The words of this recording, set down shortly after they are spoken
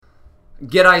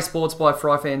G'day Sports by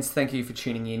Fry fans, thank you for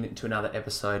tuning in to another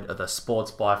episode of the Sports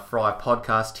by Fry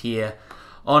podcast here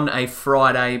on a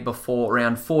Friday before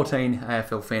round 14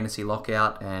 AFL Fantasy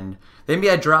Lockout and the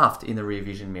NBA Draft in the rear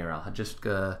vision mirror. I just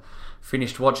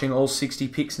finished watching all 60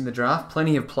 picks in the draft,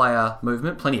 plenty of player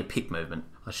movement, plenty of pick movement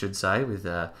I should say, with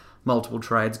multiple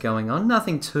trades going on.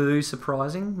 Nothing too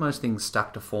surprising, most things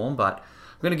stuck to form, but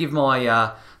I'm going to give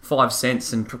my 5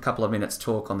 cents and a couple of minutes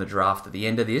talk on the draft at the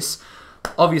end of this.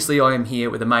 Obviously, I am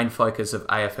here with the main focus of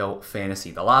AFL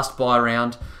Fantasy. The last bye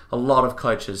round, a lot of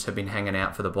coaches have been hanging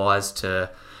out for the byes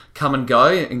to come and go,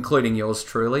 including yours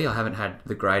truly. I haven't had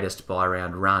the greatest bye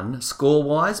round run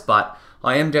score-wise, but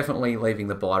I am definitely leaving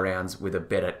the bye rounds with a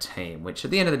better team, which at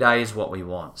the end of the day is what we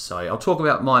want. So I'll talk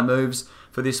about my moves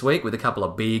for this week with a couple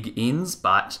of big ins,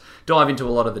 but dive into a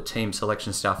lot of the team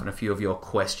selection stuff and a few of your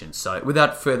questions. So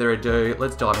without further ado,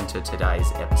 let's dive into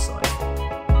today's episode.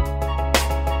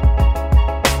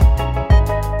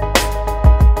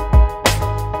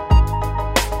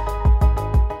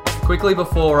 Quickly,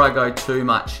 before I go too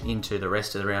much into the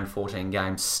rest of the round 14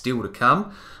 games still to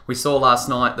come, we saw last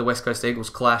night the West Coast Eagles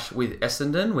clash with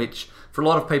Essendon, which for a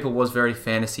lot of people was very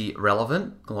fantasy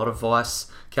relevant. A lot of vice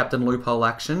captain loophole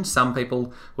action. Some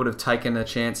people would have taken a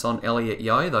chance on Elliot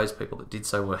Yeo. Those people that did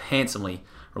so were handsomely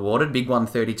rewarded. Big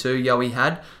 132 Yeo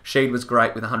had. Sheed was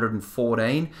great with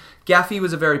 114. Gaffey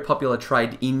was a very popular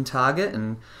trade-in target,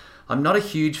 and I'm not a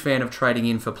huge fan of trading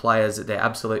in for players at their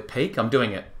absolute peak. I'm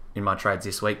doing it in my trades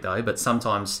this week though, but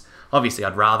sometimes, obviously,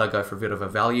 I'd rather go for a bit of a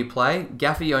value play.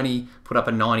 Gaffey only put up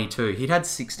a 92. He'd had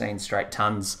 16 straight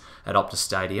tons at Optus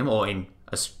Stadium, or in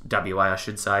WA, I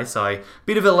should say. So,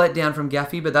 bit of a letdown from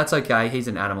Gaffey, but that's okay. He's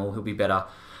an animal. He'll be better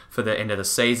for the end of the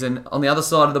season. On the other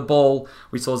side of the ball,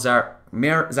 we saw Zach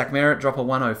Merritt drop a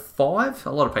 105.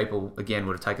 A lot of people, again,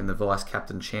 would have taken the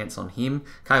vice-captain chance on him.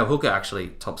 Cale Hooker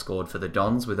actually top-scored for the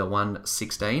Dons with a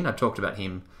 116. I talked about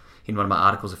him in one of my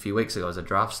articles a few weeks ago as a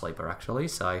draft sleeper, actually.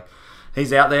 So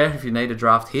he's out there if you need a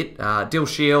draft hit. Dill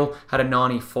Shield had a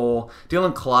 94.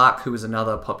 Dylan Clark, who was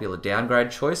another popular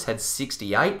downgrade choice, had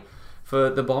 68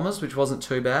 for the Bombers, which wasn't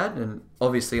too bad. And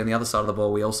obviously on the other side of the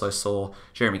ball, we also saw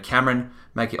Jared Cameron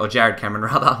make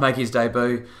his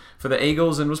debut for the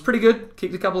Eagles and was pretty good.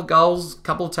 Kicked a couple of goals,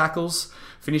 couple of tackles,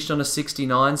 finished on a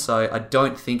 69, so I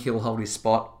don't think he'll hold his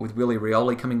spot with Willie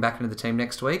Rioli coming back into the team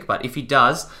next week. But if he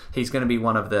does, he's going to be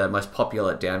one of the most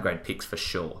popular downgrade picks for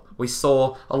sure. We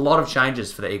saw a lot of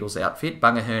changes for the Eagles outfit.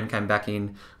 Bunga Hearn came back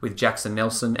in with Jackson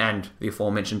Nelson and the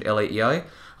aforementioned Elliot Yeo,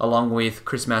 along with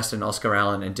Chris Maston, Oscar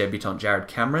Allen, and debutant Jared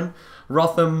Cameron.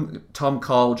 Rotham, Tom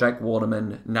Cole, Jake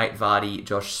Waterman, Nate Vardy,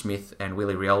 Josh Smith, and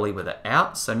Willie Rioli were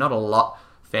out, so not a lot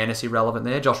fantasy relevant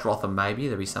there. Josh Rotham maybe.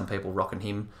 There'll be some people rocking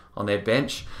him on their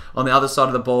bench. On the other side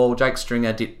of the ball, Jake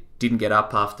Stringer didn't get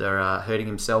up after hurting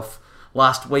himself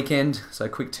last weekend, so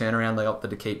quick turnaround. They opted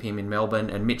to keep him in Melbourne,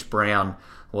 and Mitch Brown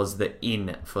was the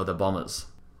in for the Bombers.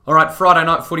 Alright, Friday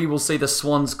night footy, we'll see the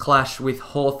Swans clash with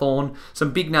Hawthorn.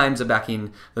 Some big names are back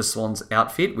in the Swans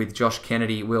outfit with Josh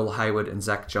Kennedy, Will Hayward and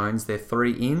Zach Jones. They're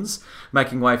 3 ins.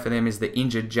 Making way for them is the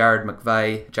injured Jared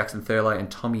McVeigh, Jackson Thurlow and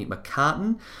Tommy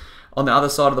McCartan. On the other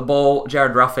side of the ball,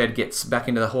 Jared Ruffhead gets back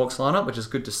into the Hawks lineup, which is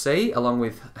good to see, along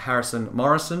with Harrison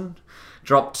Morrison.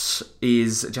 Dropped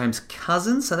is James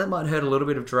Cousins, so that might hurt a little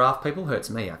bit of draft people. Hurts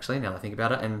me, actually, now that I think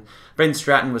about it. And Ben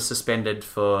Stratton was suspended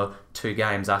for 2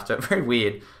 games after a very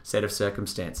weird set of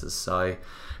circumstances. So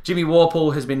Jimmy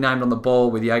Warple has been named on the ball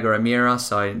with Jaeger O'Meara,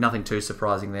 so nothing too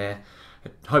surprising there.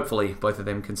 Hopefully both of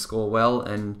them can score well,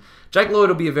 and Jake Lloyd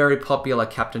will be a very popular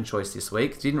captain choice this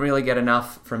week. Didn't really get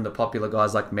enough from the popular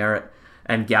guys like Merritt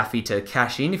and Gaffey to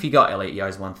cash in. If you got Elliot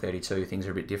Yeo's 132, things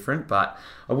are a bit different, but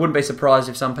I wouldn't be surprised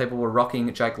if some people were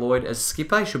rocking Jake Lloyd as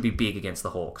skipper. He should be big against the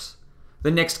Hawks.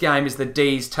 The next game is the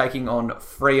D's taking on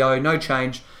Freo. No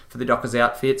change for the Dockers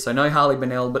outfit, so no Harley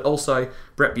Bennell, but also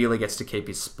Brett Bewley gets to keep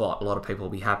his spot. A lot of people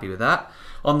will be happy with that.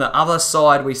 On the other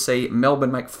side, we see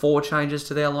Melbourne make 4 changes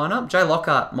to their lineup. Jay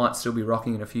Lockhart might still be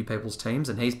rocking in a few people's teams,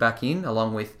 and he's back in,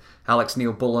 along with Alex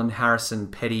Neil-Bullen, Harrison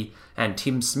Petty, and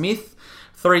Tim Smith.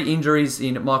 3 injuries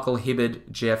in Michael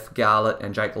Hibberd, Jeff Garlett,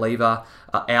 and Jake Lever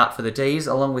are out for the D's,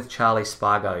 along with Charlie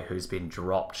Spargo, who's been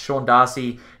dropped. Sean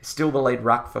Darcy is still the lead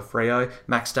ruck for Freo.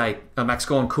 Max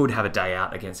Gawn could have a day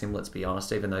out against him, let's be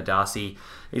honest, even though Darcy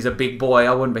is a big boy.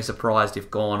 I wouldn't be surprised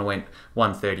if Gawn went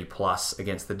 130 plus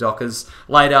against the Dockers.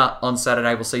 Later on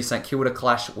Saturday, we'll see St Kilda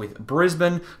clash with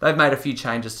Brisbane. They've made a few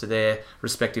changes to their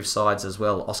respective sides as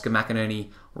well. Oscar McInerney,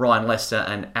 Ryan Lester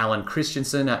and Alan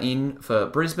Christensen are in for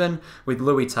Brisbane, with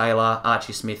Louis Taylor,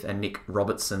 Archie Smith and Nick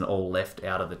Robertson all left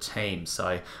out of the team.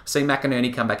 So see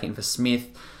McInerney come back in for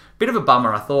Smith. bit of a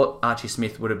bummer. I thought Archie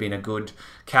Smith would have been a good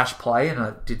cash play, and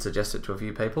I did suggest it to a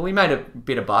few people. He made a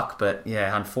bit of buck, but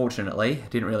yeah, unfortunately,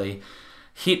 didn't really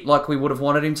hit like we would have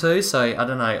wanted him to. So I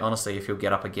don't know, honestly, if he'll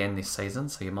get up again this season.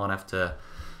 So you might have to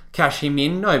cash him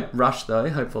in. No rush though.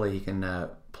 Hopefully he can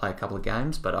play a couple of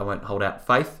games, but I won't hold out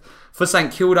faith. For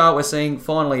St Kilda, we're seeing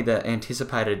finally the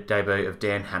anticipated debut of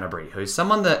Dan Hannebery, who's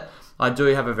someone that I do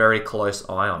have a very close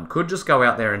eye on. Could just go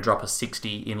out there and drop a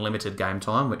 60 in limited game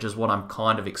time, which is what I'm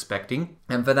kind of expecting.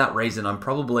 And for that reason, I'm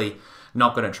probably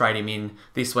not going to trade him in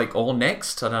this week or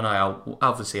next. I don't know. I'll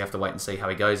obviously have to wait and see how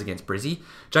he goes against Brizzy.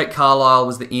 Jake Carlisle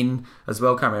was the in as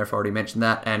well. Can't remember if I already mentioned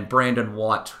that. And Brandon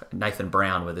White, Nathan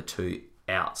Brown were the two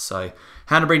out. So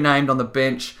Hannebery named on the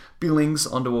bench, Billings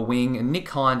onto a wing, and Nick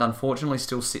Hind unfortunately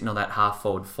still sitting on that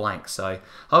half-forward flank. So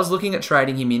I was looking at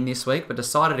trading him in this week, but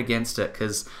decided against it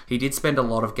because he did spend a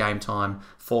lot of game time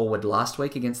forward last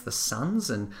week against the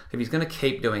Suns, and if he's going to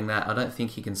keep doing that, I don't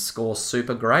think he can score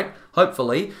super great.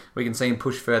 Hopefully, we can see him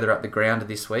push further up the ground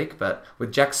this week, but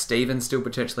with Jack Stevens still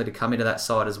potentially to come into that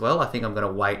side as well, I think I'm going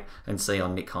to wait and see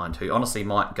on Nick Hind, who honestly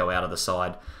might go out of the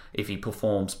side if he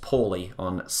performs poorly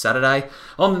on Saturday.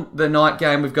 On the night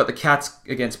game, we've got the Cats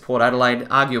against Port Adelaide,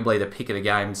 arguably the pick of the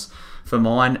games for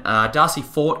mine. Darcy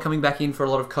Fort coming back in for a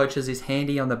lot of coaches is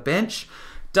handy on the bench.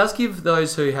 Does give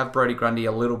those who have Brodie Grundy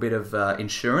a little bit of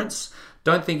insurance.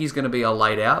 Don't think he's going to be a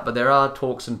laid out, but there are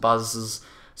talks and buzzes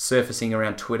surfacing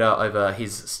around Twitter over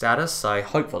his status, so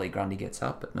hopefully Grundy gets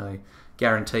up, but no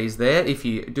guarantees there. If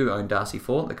you do own Darcy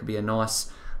Fort, that could be a nice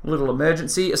little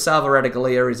emergency. Asava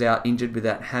Radaglia is out injured with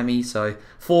that hammy, so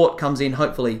Fort comes in,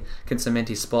 hopefully can cement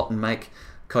his spot and make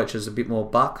coaches a bit more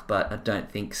buck, but I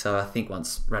don't think so. I think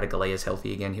once Radaglia is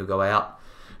healthy again, he'll go out.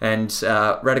 And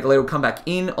Radaglia will come back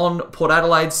in. On Port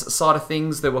Adelaide's side of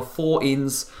things, there were 4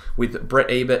 ins with Brad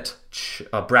Ebert,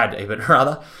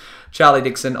 Charlie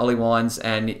Dixon, Ollie Wines,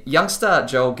 and youngster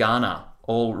Joel Garner,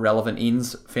 all relevant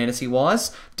ins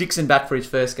fantasy-wise. Dixon back for his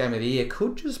first game of the year.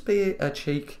 Could just be a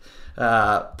cheek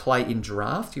play in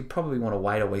draft. You probably want to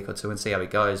wait a week or two and see how he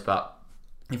goes, but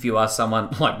if you are someone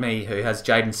like me who has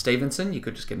Jaden Stevenson, you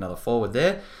could just get another forward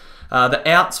there. The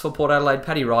outs for Port Adelaide,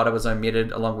 Paddy Ryder was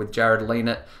omitted, along with Jared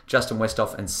Leanett, Justin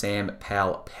Westhoff, and Sam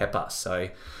Powell-Pepper. So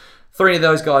 3 of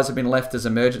those guys have been left as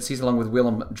emergencies, along with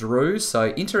Willem Drew. So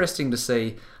interesting to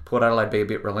see Port Adelaide be a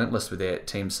bit relentless with their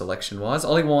team selection-wise.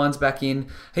 Ollie Wines back in.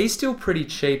 He's still pretty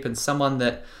cheap and someone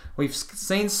that we've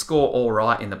seen score all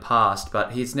right in the past,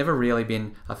 but he's never really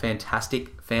been a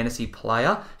fantastic fantasy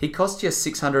player. He cost you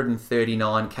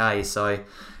 639k, so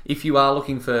if you are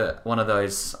looking for one of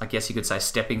those, I guess you could say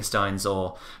stepping stones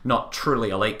or not truly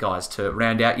elite guys to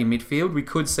round out your midfield, we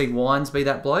could see Wines be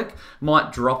that bloke.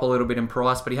 Might drop a little bit in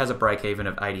price, but he has a break-even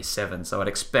of 87, so I'd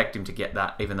expect him to get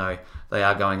that, even though they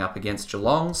are going up against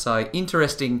Geelong. So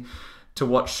interesting to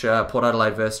watch Port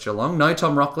Adelaide versus Geelong. No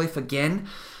Tom Rockcliffe again.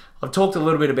 I've talked a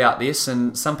little bit about this,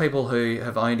 and some people who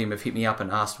have owned him have hit me up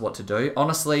and asked what to do.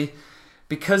 Honestly,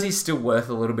 because he's still worth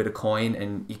a little bit of coin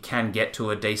and you can get to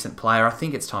a decent player, I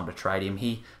think it's time to trade him.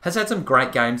 He has had some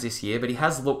great games this year, but he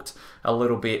has looked a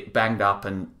little bit banged up,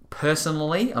 and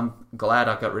personally, I'm glad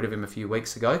I got rid of him a few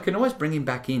weeks ago. Can always bring him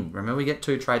back in. Remember, we get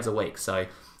 2 trades a week, so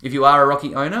if you are a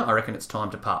Rocky owner, I reckon it's time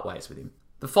to part ways with him.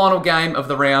 The final game of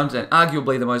the round, and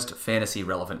arguably the most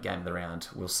fantasy-relevant game of the round,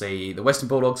 we'll see the Western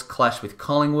Bulldogs clash with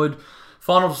Collingwood.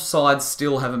 Final sides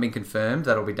still haven't been confirmed.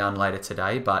 That'll be done later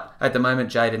today, but at the moment,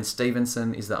 Jaden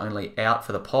Stevenson is the only out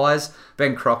for the Pies.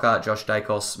 Ben Crocker, Josh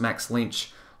Dacos, Max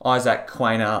Lynch, Isaac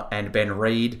Quainer, and Ben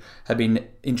Reid have been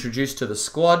introduced to the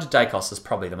squad. Dacos is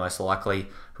probably the most likely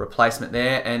replacement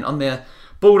there, and on the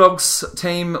Bulldogs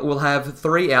team will have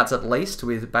 3 outs at least,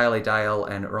 with Bailey Dale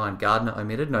and Ryan Gardner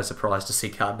omitted. No surprise to see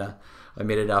Gardner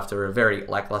omitted after a very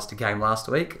lacklustre game last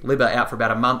week. Libba out for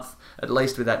about a month at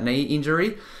least with that knee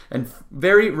injury. And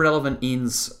very relevant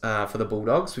ins for the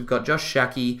Bulldogs. We've got Josh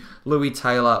Shackey, Louis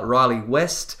Taylor, Riley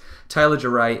West, Taylor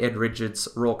Duray, Ed Richards,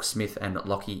 Rourke Smith, and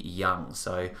Lockie Young.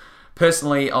 So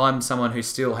personally, I'm someone who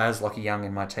still has Lockie Young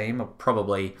in my team. I'll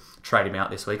probably trade him out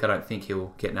this week. I don't think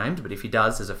he'll get named, but if he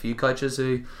does, there's a few coaches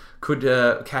who could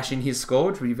cash in his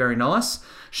score, which would be very nice.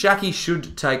 Shackey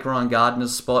should take Ryan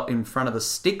Gardner's spot in front of the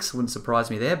sticks. Wouldn't surprise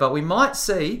me there, but we might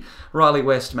see Riley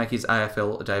West make his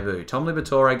AFL debut. Tom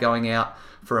Liberatore going out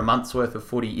for a month's worth of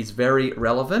footy is very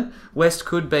relevant. West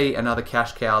could be another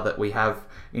cash cow that we have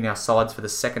in our sides for the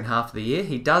second half of the year.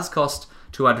 He does cost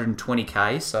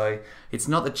 220k, so it's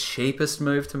not the cheapest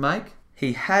move to make.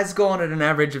 He has gone at an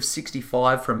average of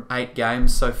 65 from 8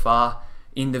 games so far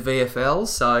in the VFL,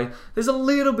 so there's a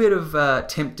little bit of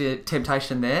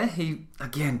temptation there. He,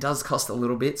 again, does cost a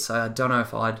little bit, so I don't know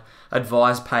if I'd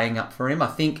advise paying up for him. I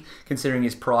think, considering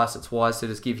his price, it's wise to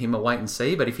just give him a wait and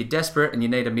see, but if you're desperate and you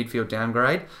need a midfield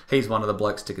downgrade, he's one of the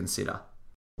blokes to consider.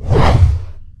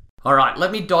 All right,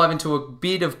 let me dive into a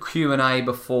bit of Q&A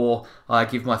before I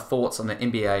give my thoughts on the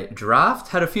NBA draft.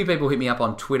 Had a few people hit me up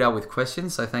on Twitter with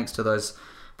questions, so thanks to those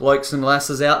blokes and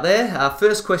lasses out there. Our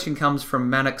first question comes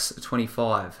from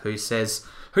Mannix25, who says,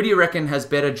 who do you reckon has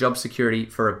better job security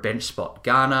for a bench spot?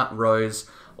 Garner, Rose,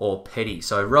 or Petty?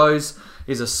 So Rose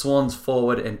is a Swans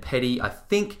forward, and Petty, I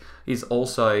think, is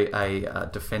also a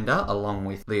defender, along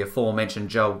with the aforementioned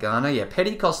Joel Garner. Yeah,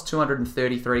 Petty costs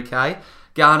 $233K.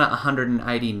 Garner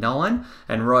 189,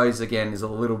 and Rose again is a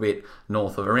little bit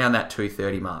north of around that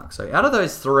 230 mark. So out of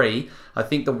those three, I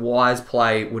think the wise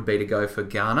play would be to go for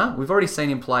Garner. We've already seen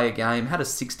him play a game, had a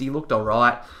 60, looked all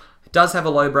right. Does have a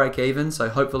low break even, so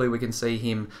hopefully we can see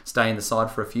him stay in the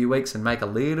side for a few weeks and make a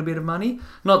little bit of money.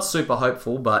 Not super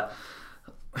hopeful, but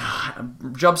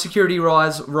job security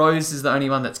rise, Rose is the only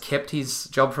one that's kept his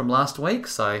job from last week,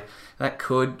 so that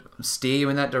could steer you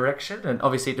in that direction. And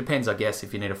obviously it depends, I guess,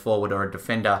 if you need a forward or a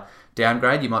defender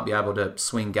downgrade, you might be able to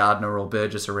swing Gardner or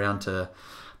Burgess around to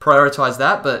prioritise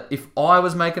that. But if I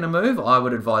was making a move, I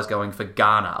would advise going for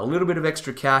Garner. A little bit of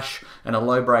extra cash and a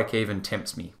low break even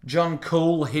tempts me. John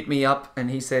Cool hit me up and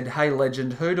he said, hey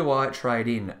legend, who do I trade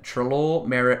in? Treloar,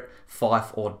 Merritt,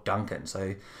 Fife or Duncan?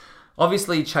 So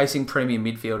obviously, chasing premium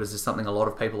midfielders is something a lot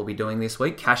of people will be doing this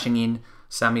week, cashing in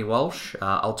Sammy Walsh.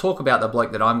 I'll talk about the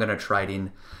bloke that I'm going to trade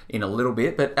in a little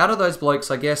bit, but out of those blokes,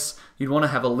 I guess you'd want to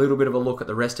have a little bit of a look at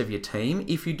the rest of your team.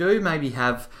 If you do maybe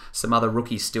have some other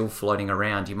rookies still floating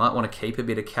around, you might want to keep a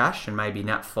bit of cash, and maybe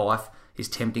Nat Fife is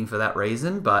tempting for that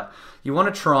reason, but you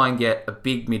want to try and get a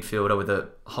big midfielder with the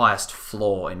highest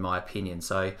floor, in my opinion.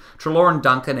 So Treloar and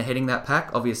Duncan are heading that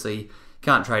pack. Obviously,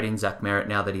 can't trade in Zach Merritt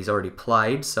now that he's already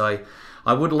played, so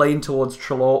I would lean towards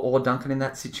Treloar or Duncan in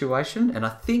that situation, and I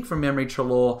think from memory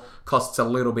Treloar costs a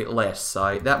little bit less,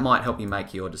 so that might help you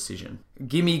make your decision.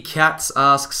 Gimme Cats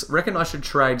asks, reckon I should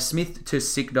trade Smith to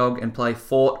Sick Dog and play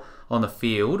Fort on the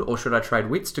field, or should I trade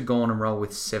Witts to Gawn and roll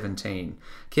with 17?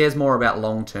 Cares more about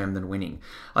long term than winning.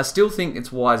 I still think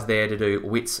it's wise there to do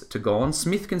Witts to Gawn.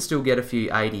 Smith can still get a few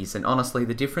 80s, and honestly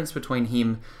the difference between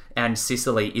him and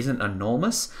Sicily isn't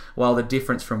enormous, while the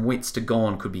difference from Witts to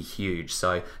Gawn could be huge.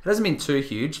 So it hasn't been too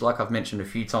huge, like I've mentioned a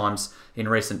few times in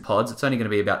recent pods. It's only going to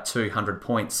be about 200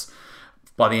 points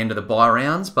by the end of the bye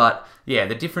rounds, but yeah,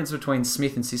 the difference between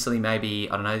Smith and Sicily maybe,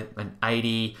 I don't know, an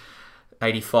 80,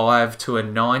 85 to a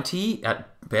 90 at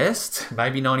best,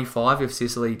 maybe 95 if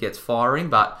Sicily gets firing,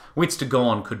 but Witts to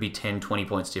Gawn could be 10, 20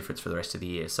 points difference for the rest of the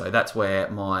year. So that's where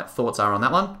my thoughts are on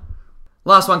that one.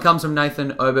 Last one comes from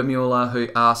Nathan Obermuller, who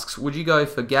asks, would you go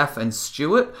for Gaff and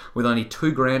Stewart with only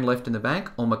 $2,000 left in the bank,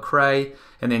 or McRae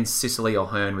and then Sicily or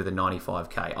Hearn with a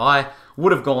 95k? I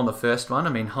would have gone the first one.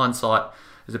 I mean, hindsight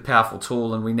is a powerful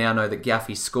tool, and we now know that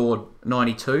Gaffy scored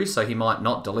 92, so he might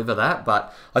not deliver that,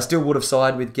 but I still would have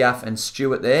sided with Gaff and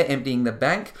Stewart there, emptying the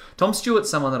bank. Tom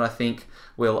Stewart's someone that I think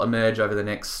will emerge over the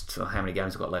next, how many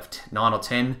games we've got left? 9 or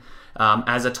 10.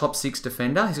 As a top 6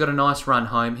 defender. He's got a nice run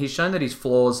home. He's shown that his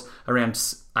floor's around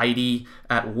 80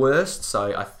 at worst,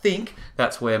 so I think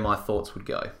that's where my thoughts would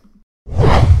go.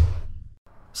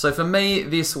 So for me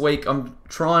this week, I'm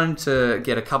trying to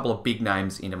get a couple of big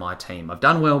names into my team. I've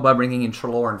done well by bringing in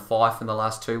Treloar and Fife in the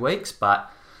last 2 weeks,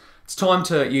 but it's time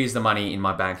to use the money in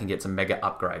my bank and get some mega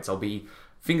upgrades. I'll be,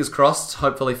 fingers crossed,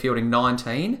 hopefully fielding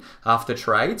 19 after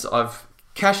trades. I've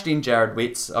cashed in Jared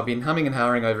Witts. I've been humming and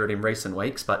hawing over it in recent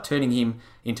weeks, but turning him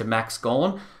into Max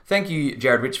Gawn. Thank you,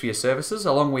 Jared Witts, for your services,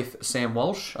 along with Sam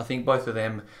Walsh. I think both of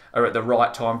them are at the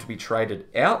right time to be traded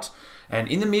out. And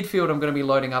in the midfield, I'm going to be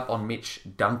loading up on Mitch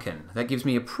Duncan. That gives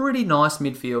me a pretty nice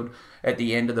midfield at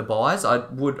the end of the buys. I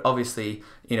would obviously,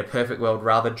 in a perfect world,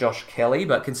 rather Josh Kelly,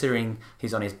 but considering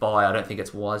he's on his buy, I don't think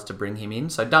it's wise to bring him in.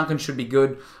 So Duncan should be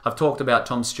good. I've talked about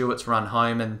Tom Stewart's run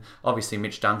home, and obviously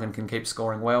Mitch Duncan can keep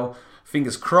scoring well.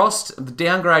 Fingers crossed. The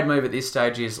downgrade move at this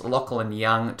stage is Lachlan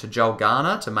Young to Joel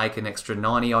Garner to make an extra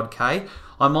 90-odd K.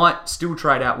 I might still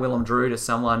trade out Willem Drew to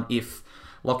someone if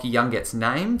Lockie Young gets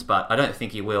named, but I don't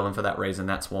think he will, and for that reason,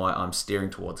 that's why I'm steering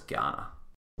towards Garner.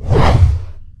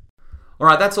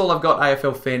 Alright, that's all I've got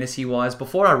AFL fantasy-wise.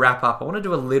 Before I wrap up, I want to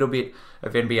do a little bit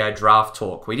of NBA draft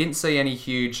talk. We didn't see any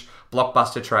huge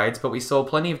blockbuster trades, but we saw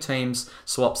plenty of teams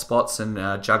swap spots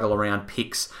and juggle around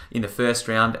picks in the first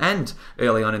round and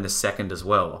early on in the second as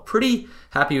well. Pretty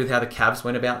happy with how the Cavs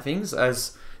went about things.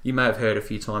 As you may have heard a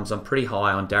few times, I'm pretty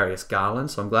high on Darius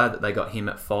Garland, so I'm glad that they got him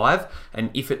at 5. And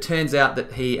if it turns out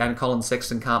that he and Colin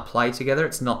Sexton can't play together,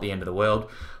 it's not the end of the world.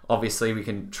 Obviously, we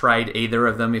can trade either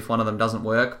of them if one of them doesn't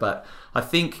work, but I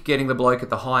think getting the bloke at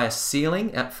the highest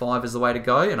ceiling at 5 is the way to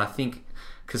go, and I think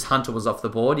because Hunter was off the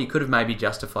board, you could have maybe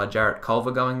justified Jarrett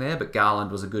Culver going there, but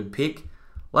Garland was a good pick.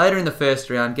 Later in the first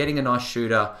round, getting a nice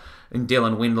shooter in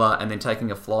Dylan Windler and then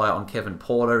taking a flyer on Kevin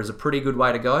Porter is a pretty good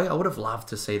way to go. I would have loved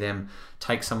to see them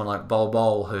take someone like Bol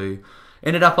Bol, who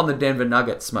ended up on the Denver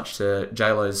Nuggets, much to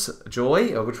J-Lo's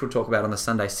joy, which we'll talk about on the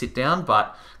Sunday sit-down,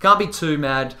 but can't be too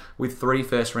mad with 3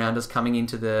 first-rounders coming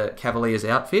into the Cavaliers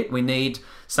outfit. We need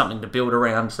something to build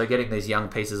around, so getting these young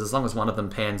pieces, as long as one of them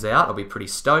pans out, I'll be pretty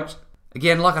stoked.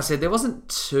 Again, like I said, there wasn't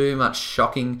too much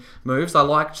shocking moves. I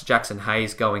liked Jackson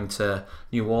Hayes going to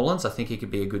New Orleans. I think he could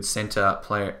be a good centre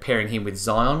player, pairing him with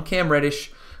Zion. Cam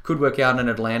Reddish could work out in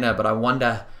Atlanta, but I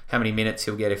wonder how many minutes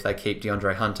he'll get if they keep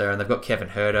DeAndre Hunter. And they've got Kevin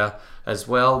Huerter as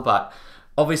well. But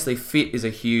obviously fit is a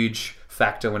huge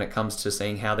factor when it comes to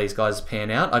seeing how these guys pan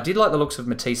out. I did like the looks of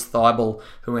Matisse Thybulle,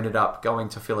 who ended up going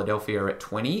to Philadelphia at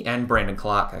 20, and Brandon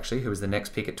Clark, actually, who was the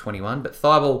next pick at 21. But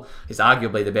Thybulle is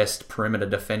arguably the best perimeter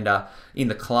defender in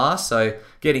the class, so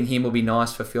getting him will be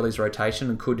nice for Philly's rotation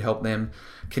and could help them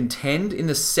contend. In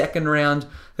the second round,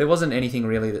 there wasn't anything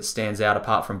really that stands out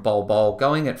apart from Bol Bol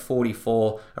going at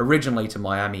 44, originally to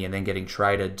Miami and then getting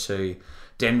traded to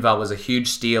Denver was a huge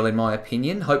steal in my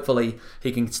opinion. Hopefully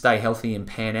he can stay healthy and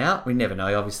pan out. We never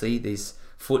know, obviously. This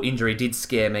foot injury did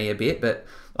scare me a bit, but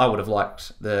I would have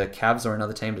liked the Cavs or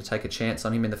another team to take a chance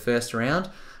on him in the first round.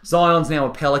 Zion's now a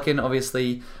Pelican.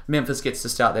 Obviously, Memphis gets to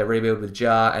start their rebuild with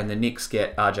Ja, and the Knicks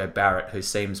get RJ Barrett, who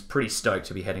seems pretty stoked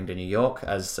to be heading to New York,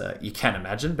 as you can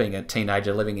imagine. Being a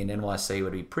teenager living in NYC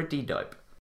would be pretty dope.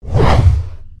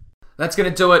 That's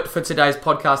going to do it for today's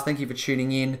podcast. Thank you for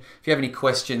tuning in. If you have any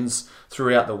questions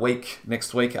throughout the week,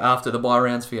 next week, after the bye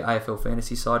rounds for your AFL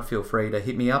fantasy side, feel free to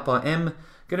hit me up. I am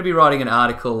going to be writing an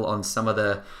article on some of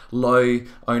the low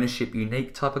ownership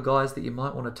unique type of guys that you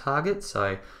might want to target.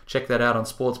 So check that out on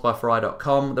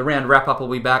sportsbyfry.com. The round wrap-up will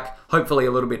be back, hopefully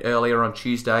a little bit earlier on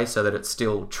Tuesday so that it's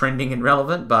still trending and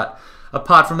relevant. But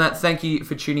apart from that, thank you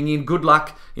for tuning in. Good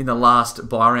luck in the last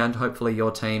bye round. Hopefully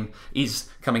your team is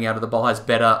coming out of the byes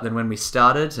better than when we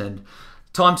started. And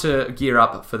time to gear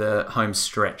up for the home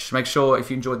stretch. Make sure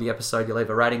if you enjoyed the episode, you leave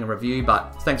a rating and review.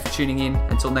 But thanks for tuning in.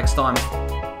 Until next time,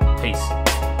 peace.